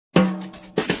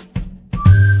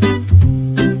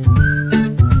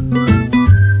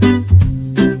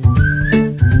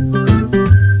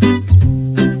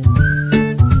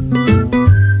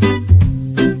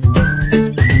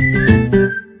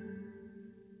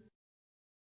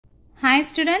Hi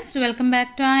students, welcome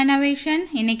back to our innovation.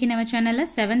 இன்னைக்கு நம்ம சேனல்ல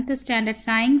 7th standard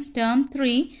science term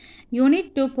 3 unit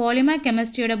 2 polymer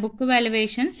chemistry ஓட book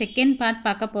valuation second part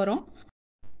பார்க்க போறோம்.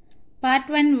 Part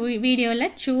 1 வீடியோல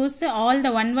choose all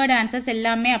the one word answers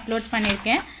எல்லாமே upload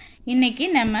பண்ணிருக்கேன். இன்னைக்கு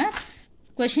நம்ம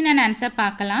question and answer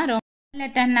பார்க்கலாம்.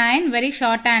 Letter 9 very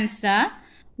short answer.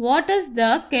 What is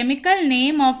the chemical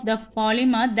name of the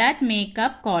polymer that make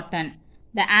up cotton?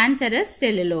 The answer is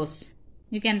cellulose.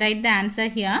 You can write the answer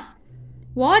here.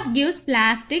 What gives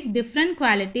plastic different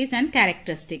qualities and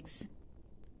characteristics?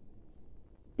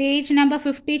 Page number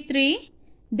 53.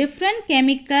 Different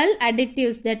chemical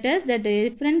additives, that is, the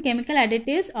different chemical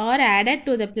additives are added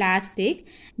to the plastic,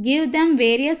 give them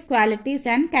various qualities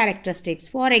and characteristics.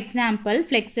 For example,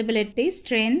 flexibility,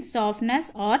 strength, softness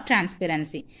or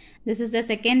transparency. This is the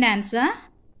second answer.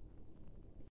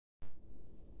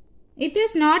 It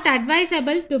is not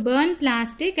advisable to burn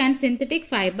plastic and synthetic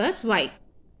fibers. Why?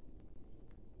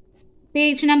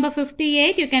 Page number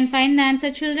 58, you can find the answer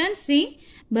children. See,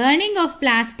 burning of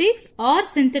plastics or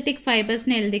synthetic fibers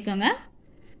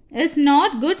is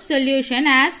not good solution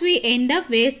as we end up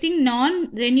wasting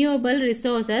non-renewable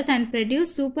resources and produce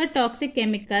super toxic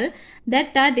chemical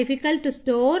that are difficult to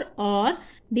store or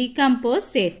decompose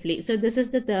safely. So this is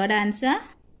the third answer.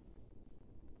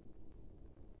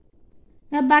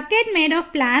 A bucket made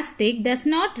of plastic does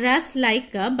not rust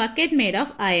like a bucket made of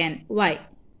iron. Why?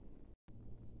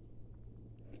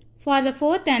 For the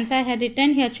fourth answer I had written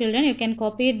here children, you can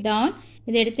copy it down.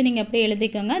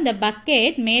 The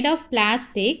bucket made of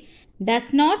plastic does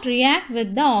not react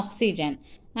with the oxygen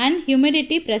and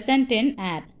humidity present in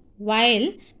air. While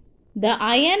the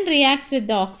iron reacts with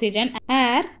the oxygen,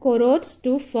 air corrodes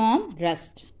to form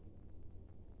rust.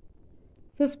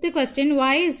 Fifth question,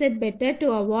 why is it better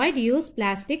to avoid use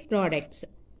plastic products?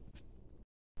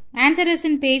 Answer is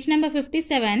in page number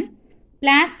 57.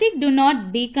 Plastic do not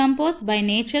decompose by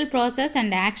natural process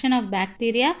and action of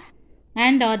bacteria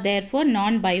and are therefore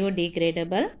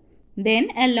non-biodegradable. Then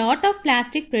a lot of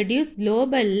plastic produced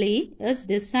globally is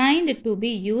designed to be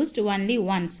used only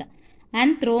once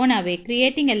and thrown away,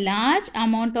 creating a large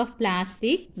amount of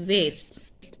plastic waste.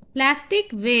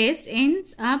 Plastic waste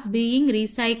ends up being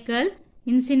recycled,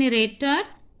 incinerated,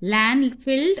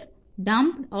 landfilled,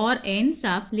 dumped or ends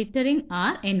up littering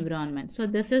our environment. So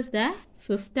this is the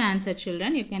fifth answer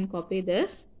children, you can copy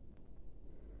this.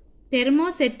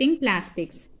 Thermosetting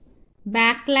plastics.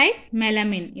 Backlight,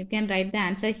 melamine. You can write the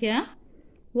answer here.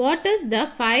 What is the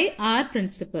 5R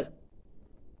principle?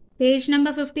 Page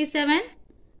number 57.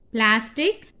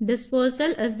 Plastic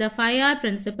disposal is the 5R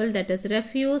principle, that is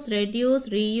refuse, reduce,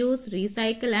 reuse,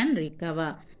 recycle and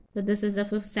recover. So this is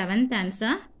the seventh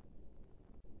answer.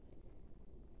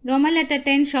 Roman letter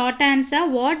 10 short answer.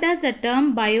 What does the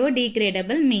term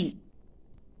biodegradable mean?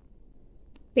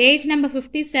 Page number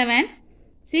 57.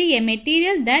 See, a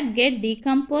material that gets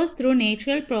decomposed through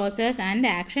natural process and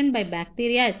action by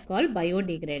bacteria is called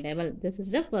biodegradable. This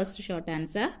is the first short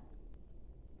answer.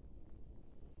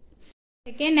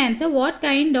 Second answer, what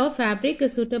kind of fabric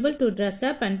is suitable to dress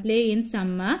up and play in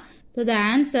summer? So the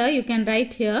answer you can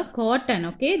write here, cotton.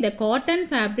 Okay, the cotton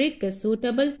fabric is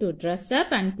suitable to dress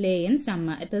up and play in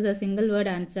summer. It is a single word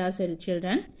answer, so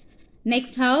children.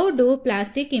 Next, how do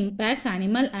plastic impacts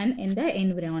animal and in the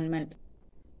environment?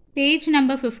 Page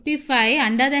number 55,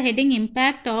 under the heading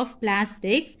impact of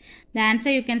plastics, the answer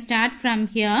you can start from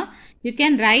here. You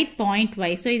can write point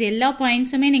wise. So, this all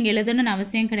points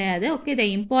okay,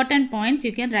 the important points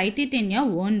you can write it in your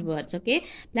own words. Okay,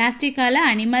 plastic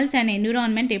animals and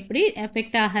environment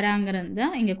affect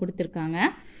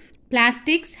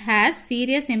plastics has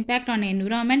serious impact on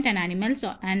environment and animals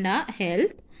and our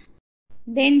health.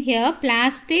 Then here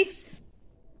plastics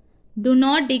do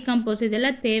not decompose.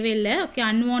 Okay,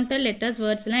 unwanted letters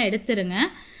words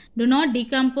do not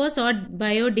decompose or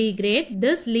biodegrade.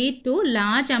 This lead to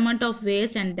large amount of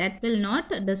waste and that will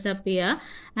not disappear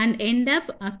and end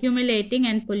up accumulating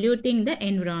and polluting the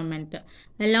environment.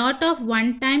 A lot of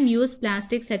one-time use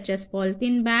plastics such as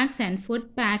polythene bags and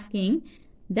food packing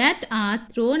that are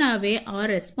thrown away are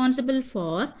responsible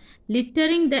for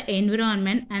littering the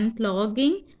environment and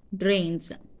clogging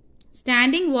drains.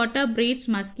 Standing water breeds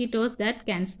mosquitoes that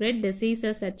can spread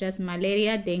diseases such as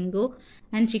malaria, dengue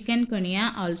and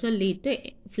chikungunya, also lead to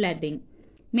flooding.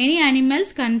 Many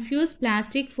animals confuse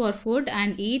plastic for food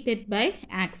and eat it by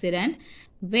accident.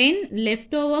 When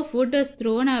leftover food is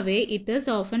thrown away, it is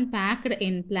often packed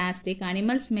in plastic.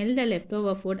 Animals smell the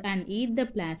leftover food and eat the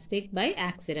plastic by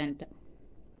accident.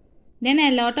 Then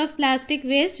a lot of plastic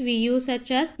waste we use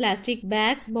such as plastic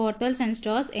bags, bottles and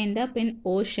straws end up in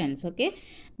oceans. Okay.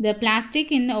 The plastic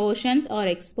in the oceans are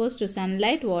exposed to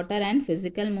sunlight, water and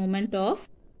physical movement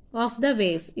of the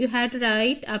waves. You have to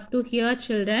write up to here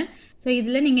children. So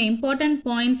இதில் நீங்கள் important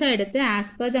points எடுத்து as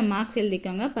per the marks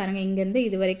எழுதிக்கோங்க. பாருங்கள் இங்கேருந்து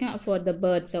இது வரைக்கும் for the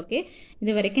birds. Okay,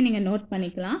 இது வரைக்கும் நீங்கள் நோட்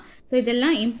பண்ணிக்கலாம். ஸோ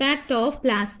இதெல்லாம் impact of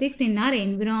plastics in our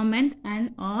environment and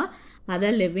or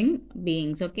other living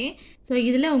beings. Okay, so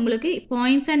இதில் உங்களுக்கு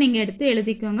பாயிண்ட்ஸாக நீங்கள் எடுத்து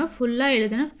எழுதிக்கோங்க. ஃபுல்லாக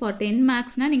எழுதணும். for 10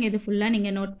 marksனால் நீங்கள் இது ஃபுல்லாக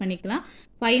நீங்கள் நோட் பண்ணிக்கலாம்.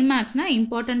 5 marksனால்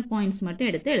important points மட்டும்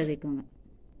எடுத்து எழுதிக்கோங்க.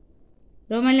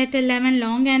 Roman letter 11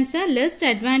 long answer. List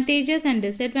advantages and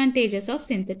disadvantages of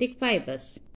synthetic fibers.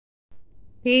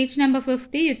 Page number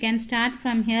 50. You can start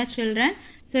from here children.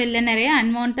 So இல்லை நிறைய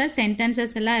unwanted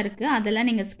sentences எல்லாம் இருக்குது. அதெல்லாம்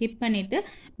நீங்கள் skip பண்ணிவிட்டு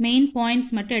main points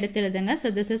மட்டும் எடுத்து எழுதுங்க. So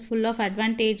this is full of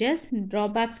advantages.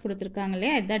 Drawbacks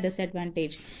கொடுத்துருக்காங்களே அதுதான்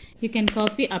disadvantage. You can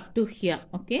copy up to here.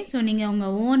 Okay, so நீங்கள்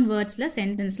உங்கள் own wordsல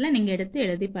sentenceல நீங்கள் எடுத்து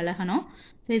எழுதி பழகணும்.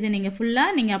 So இது நீங்கள்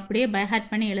ஃபுல்லாக நீங்கள் அப்படியே by heart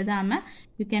பண்ணி எழுதாமல்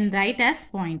you can write as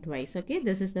point wise. Okay,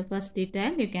 this is the first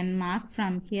detail. You can mark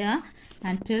from here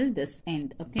until this end.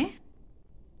 Okay,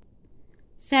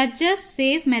 suggest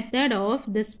safe method of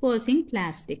disposing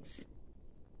plastics.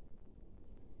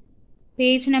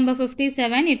 Page number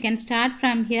 57. You can start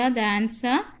from here the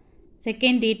answer.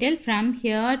 Second detail from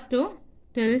here to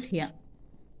till here.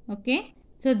 Okay,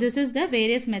 so this is the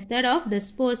various method of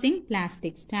disposing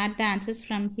plastics. Start the answers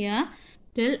from here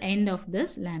till end of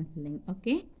this landfilling.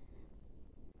 Okay,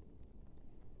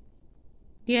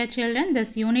 dear children,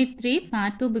 this unit 3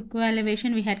 part 2 book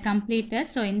evaluation we had completed.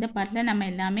 So இந்த பார்ட்ல நம்ம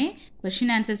எல்லாமே question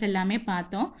answers எல்லாமே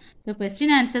பார்த்தோம். So question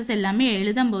answers எல்லாமே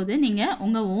எழுதும்போது நீங்கள்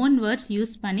உங்கள் own words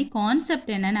யூஸ் பண்ணி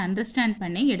கான்செப்ட் என்னன்னு அண்டர்ஸ்டாண்ட்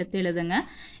பண்ணி எடுத்து எழுதுங்க.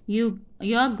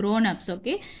 you are grown ups.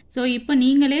 Okay, so இப்போ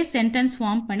நீங்களே சென்டென்ஸ்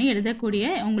ஃபார்ம் பண்ணி எழுதக்கூடிய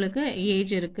உங்களுக்கு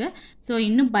ஏஜ் இருக்கு. ஸோ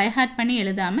இன்னும் பை ஹார்ட் பண்ணி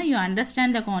எழுதாமல் you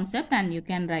understand the concept and you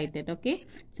can write it. Okay,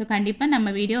 so கண்டிப்பாக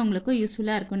நம்ம வீடியோ உங்களுக்கு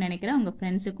யூஸ்ஃபுல்லாக இருக்கும்னு நினைக்கிறேன். உங்கள்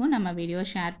ஃப்ரெண்ட்ஸுக்கும் நம்ம வீடியோ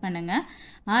ஷேர் பண்ணுங்கள்.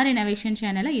 ஆர் இனோவேஷன்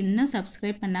சேனலை இன்னும்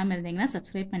சப்ஸ்கிரைப் பண்ணாமல் இருந்தீங்கன்னா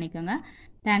சப்ஸ்கிரைப் பண்ணிக்கோங்க.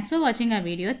 Thanks for watching our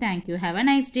video. Thank you. Have a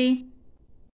nice day.